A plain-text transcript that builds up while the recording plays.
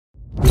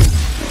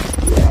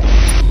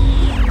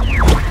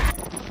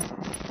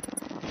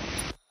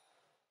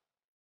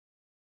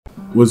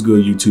What's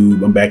good,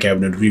 YouTube? I'm back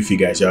having another review for you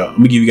guys, y'all. I'm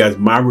gonna give you guys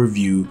my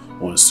review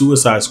on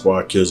Suicide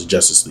Squad Kills the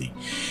Justice League.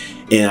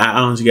 And I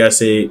honestly gotta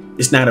say,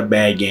 it's not a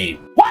bad game.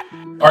 What?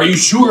 Are you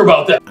sure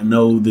about that? I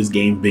know this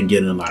game's been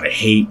getting a lot of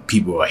hate.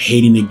 People are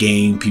hating the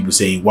game. People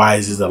saying, why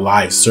is this a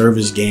live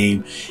service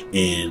game?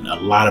 And a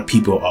lot of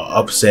people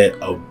are upset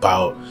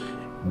about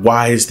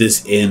why is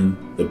this in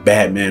the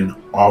Batman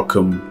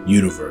Arkham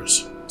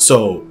universe.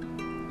 So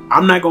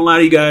I'm not gonna lie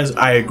to you guys,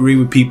 I agree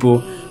with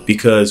people,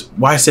 because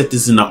why set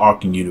this in the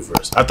Arkham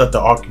universe? I thought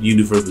the Arkham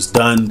universe was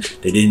done.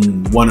 They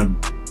didn't want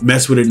to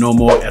mess with it no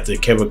more after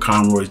Kevin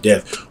Conroy's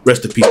death.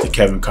 Rest in peace to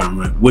Kevin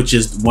Conroy, which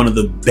is one of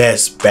the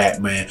best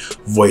Batman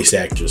voice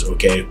actors,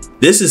 okay?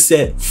 This is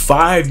set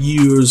 5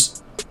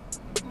 years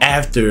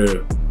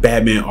after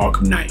Batman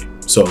Arkham Knight.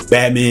 So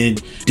Batman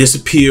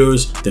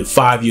disappears, then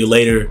 5 years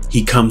later,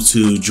 he comes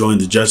to join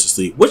the Justice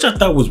League, which I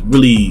thought was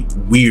really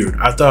weird.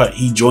 I thought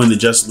he joined the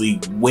Justice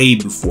League way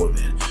before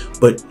then,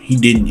 but he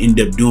didn't end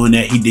up doing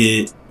that. He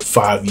did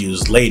 5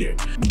 years later.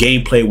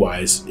 Gameplay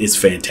wise, it's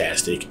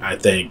fantastic. I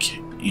think,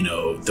 you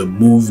know, the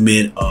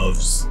movement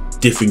of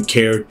different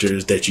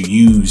characters that you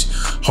use,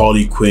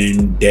 Harley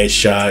Quinn,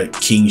 Deadshot,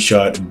 King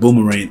Shot, and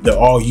Boomerang, they're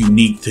all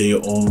unique to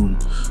your own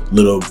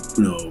little,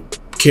 you know,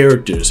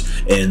 characters.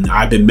 And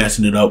I've been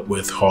messing it up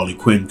with Harley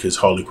Quinn because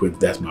Harley Quinn,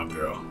 that's my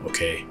girl,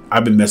 okay?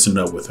 I've been messing it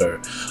up with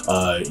her.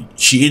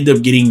 She ended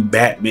up getting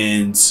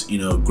Batman's, you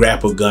know,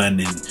 grapple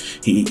gun,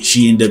 and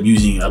she ended up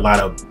using a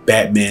lot of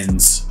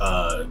Batman's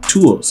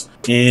tools.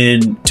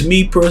 And to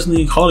me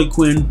personally, Harley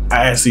Quinn,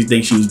 I actually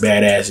think she was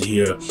badass in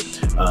here.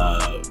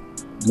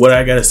 What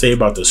I gotta say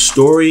about the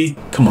story,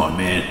 come on,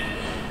 man.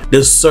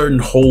 There's certain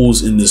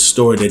holes in this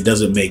story that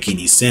doesn't make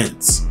any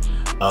sense.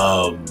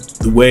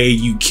 The way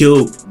you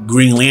killed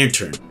Green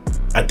Lantern,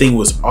 I think it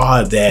was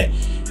odd that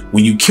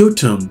when you killed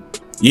him,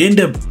 you end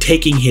up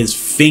taking his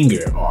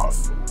finger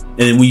off. And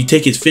then when you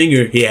take his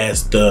finger, he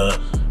has the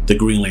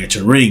Green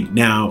Lantern ring.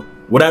 Now,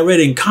 what I read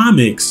in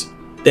comics,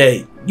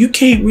 that you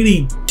can't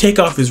really take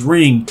off his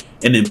ring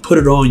and then put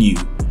it on you.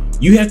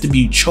 You have to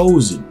be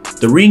chosen.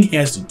 The ring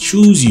has to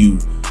choose you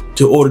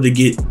to order to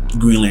get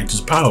Green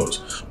Lantern's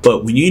powers.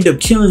 But when you end up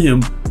killing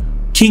him,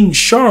 King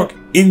Shark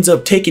ends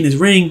up taking his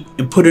ring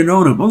and putting it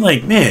on him. I'm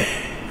like, man,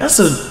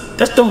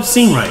 that don't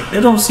seem right.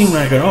 That don't seem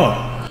right at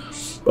all.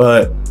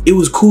 But it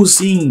was cool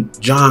seeing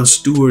John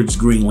Stewart's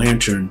Green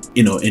Lantern,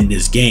 you know, in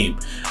this game.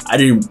 I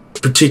didn't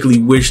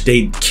particularly wish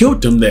they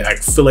killed him. That I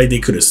feel like they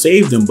could have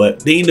saved him,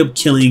 but they ended up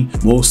killing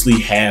mostly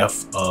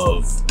half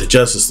of the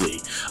Justice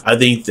League. I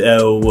think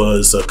there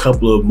was a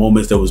couple of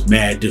moments that was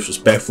mad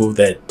disrespectful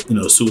that, you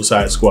know,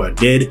 Suicide Squad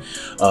did.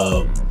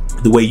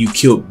 The way you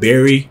killed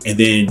Barry and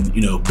then,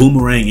 you know,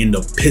 Boomerang ended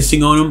up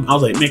pissing on him. I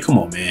was like, man, come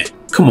on, man.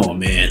 Come on,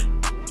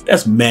 man.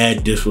 That's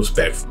mad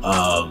disrespectful.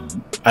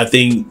 I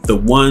think the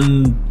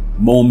one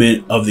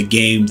moment of the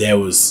game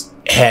that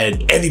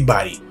had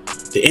everybody,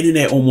 the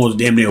internet almost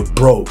damn near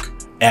broke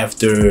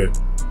after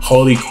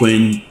Harley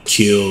Quinn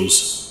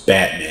kills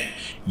Batman.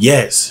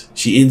 Yes,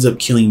 she ends up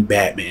killing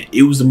Batman.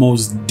 It was the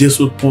most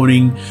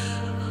disappointing,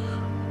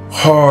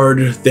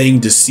 hard thing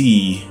to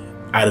see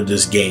out of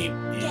this game.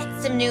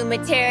 Get some new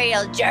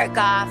material, jerk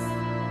off.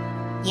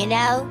 You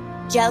know,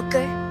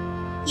 Joker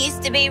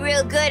used to be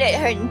real good at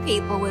hurting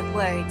people with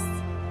words.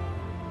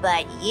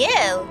 But you,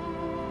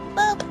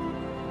 well,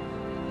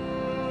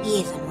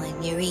 even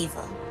when you're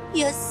evil,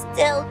 you're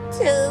still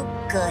too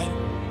good.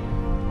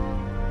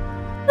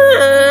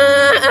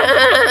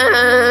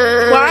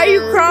 Why are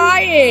you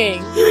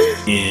crying?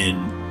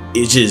 And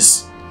it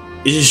just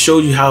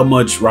showed you how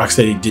much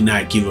Rocksteady did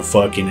not give a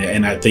fuck,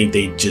 and I think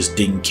they just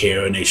didn't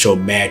care, and they showed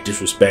mad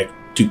disrespect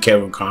to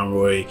Kevin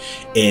Conroy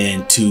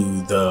and to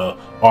the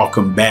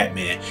Arkham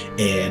Batman.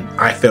 And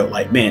I felt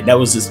like, man, that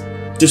was just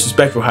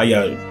disrespectful how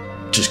y'all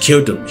just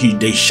killed him.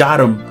 They shot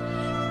him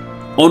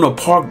on a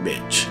park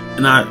bench,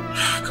 and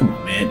come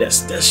on, man,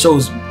 that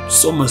shows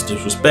so much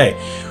disrespect.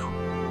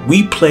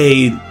 We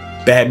played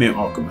Batman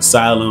Arkham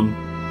Asylum,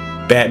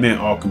 Batman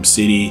Arkham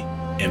City,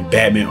 and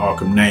Batman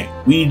Arkham Knight.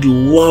 We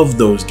love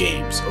those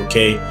games,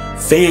 okay?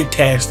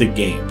 Fantastic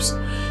games.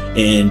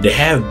 And to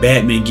have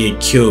Batman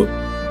get killed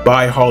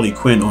by Harley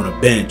Quinn on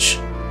a bench,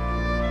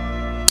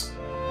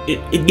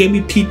 it gave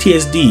me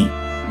PTSD.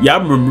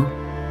 Y'all remember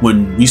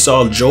when we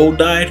saw Joel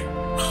died?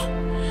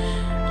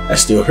 That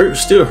still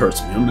hurts me,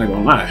 I'm not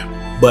gonna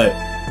lie. But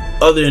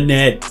other than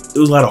that, there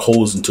was a lot of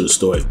holes into the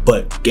story.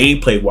 But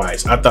gameplay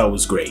wise, I thought it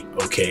was great,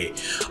 okay?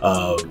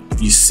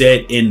 You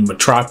set in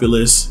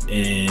Metropolis,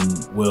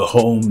 and we're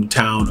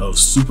hometown of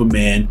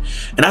Superman.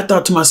 And I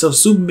thought to myself,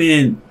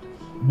 Superman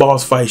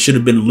boss fight should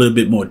have been a little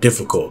bit more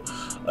difficult.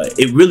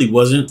 It really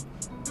wasn't.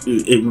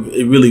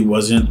 It really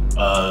wasn't.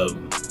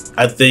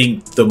 I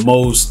think the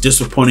most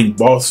disappointing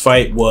boss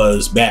fight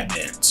was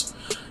Batman's.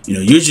 You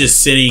know, you're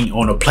just sitting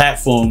on a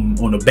platform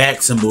on a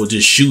back symbol,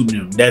 just shooting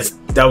him.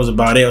 That was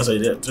about it. I was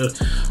like,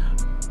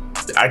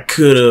 I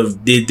could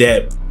have did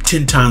that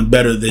 10 times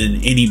better than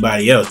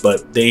anybody else,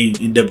 but they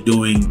end up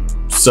doing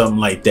something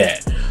like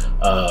that.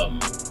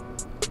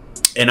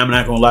 And I'm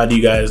not gonna lie to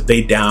you guys,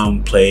 they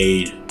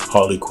downplayed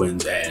Harley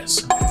Quinn's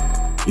ass.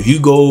 If you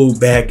go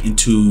back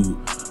into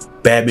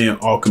Batman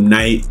Arkham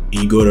Knight and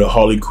you go to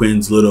Harley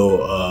Quinn's little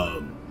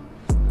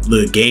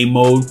game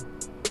mode,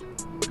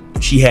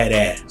 she had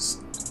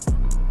ass.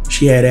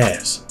 She had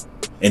ass.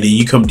 And then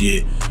you come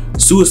to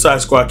Suicide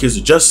Squad Kids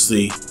of Justice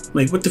League,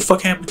 like, what the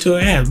fuck happened to her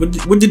ass?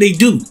 What did they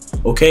do?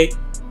 Okay,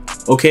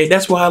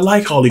 that's why I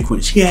like Harley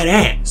Quinn. She had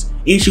ass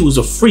and she was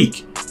a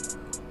freak.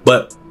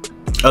 But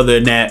other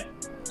than that,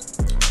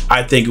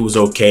 I think it was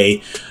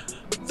okay.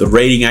 The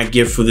rating I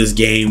give for this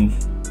game,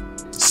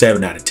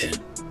 7 out of 10.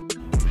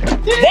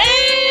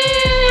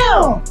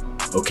 Damn!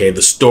 Okay,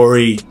 the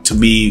story to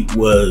me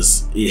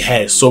it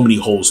had so many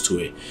holes to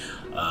it.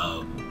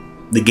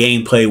 The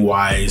gameplay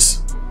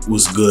wise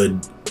was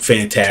good,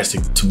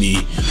 fantastic to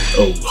me.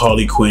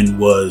 Harley Quinn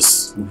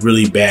was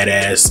really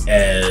badass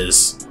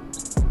as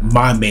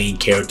my main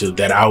character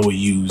that I will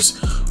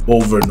use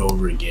over and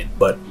over again.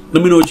 But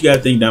let me know what you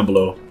guys think down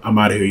below. I'm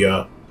out of here,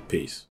 y'all.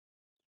 Peace.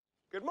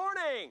 Good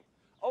morning.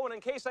 Oh, and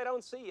in case I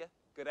don't see you,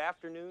 good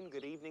afternoon,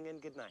 good evening,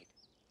 and good night.